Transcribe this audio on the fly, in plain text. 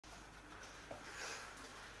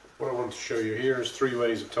What I want to show you here is 3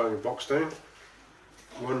 ways of tying a box down.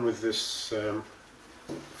 One with this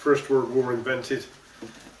First World War invented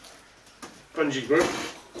bungee rope,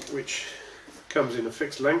 which comes in a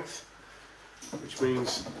fixed length, which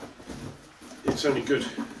means it's only good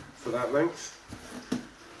for that length.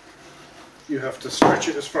 You have to stretch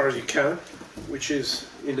it as far as you can, which is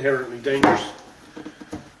inherently dangerous,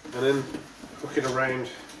 and then hook it around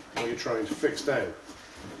what you're trying to fix down.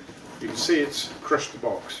 You can see it's crushed the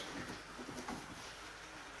box.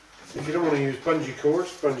 If you don't want to use bungee cords,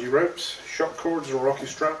 bungee ropes, shock cords or occy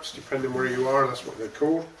straps, depending where you are, that's what they're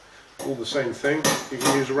called, all the same thing, you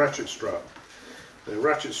can use a ratchet strap. The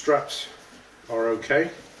ratchet straps are okay.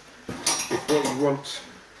 If what you want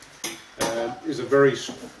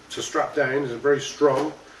to strap down is a very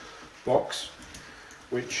strong box,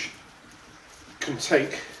 which can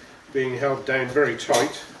take being held down very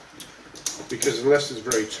tight, because unless it's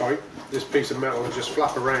very tight, this piece of metal will just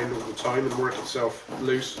flap around all the time and work itself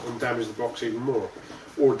loose and damage the box even more,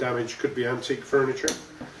 or damage could be antique furniture.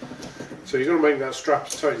 So you're going to make that strap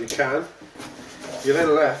as tight as you can. You're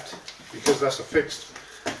then left, because that's a fixed,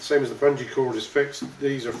 same as the bungee cord is fixed,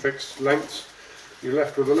 these are fixed lengths, you're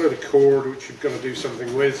left with a load of cord which you've got to do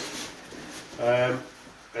something with. And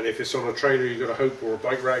if it's on a trailer, you've got to hope, or a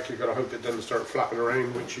bike rack, you've got to hope it doesn't start flapping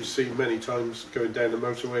around, which you see many times going down the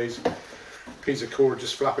motorways. Piece of cord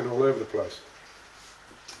just flapping all over the place.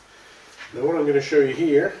 Now what I'm going to show you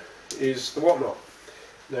here is the whatnot.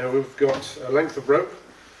 Now we've got a length of rope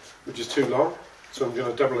which is too long, so I'm going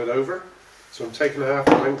to double it over. So I'm taking half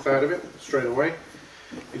the length out of it straight away.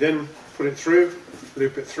 You then put it through,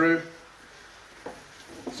 loop it through.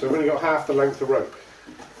 So I've only got half the length of rope.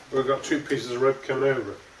 We've got 2 pieces of rope coming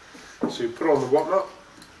over. So you put on the whatnot,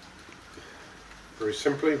 very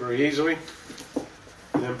simply, very easily.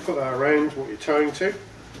 And then put that around what you're tying to.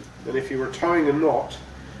 And if you were tying a knot,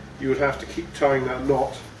 you would have to keep tying that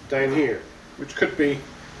knot down here, which could be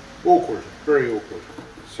awkward, very awkward.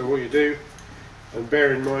 So what you do, and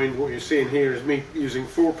bear in mind what you're seeing here is me using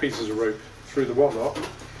 4 pieces of rope through the whatnot,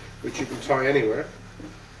 which you can tie anywhere.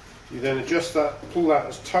 You then adjust that, pull that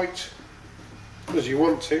as tight as you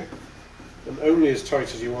want to, and only as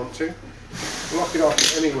tight as you want to. Lock it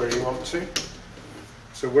off anywhere you want to,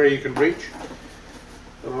 so where you can reach.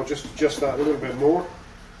 And I'll just adjust that a little bit more.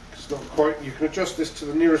 It's not quite, you can adjust this to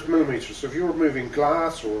the nearest millimetre. So if you're moving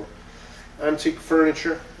glass or antique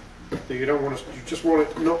furniture that you don't want to, you just want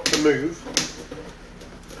it not to move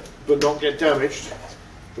but not get damaged,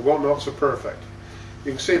 the whatnots are perfect.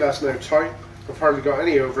 You can see that's now tight. I've hardly got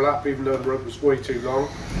any overlap, even though the rope was way too long.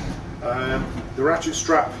 The ratchet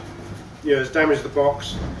strap, has damaged the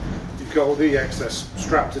box. You've got all the excess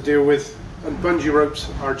strap to deal with, and bungee ropes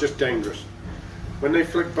are just dangerous. When they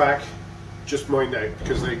flick back, just mind out,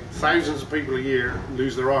 because thousands of people a year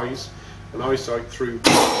lose their eyes and eyesight through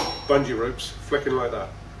bungee ropes flicking like that.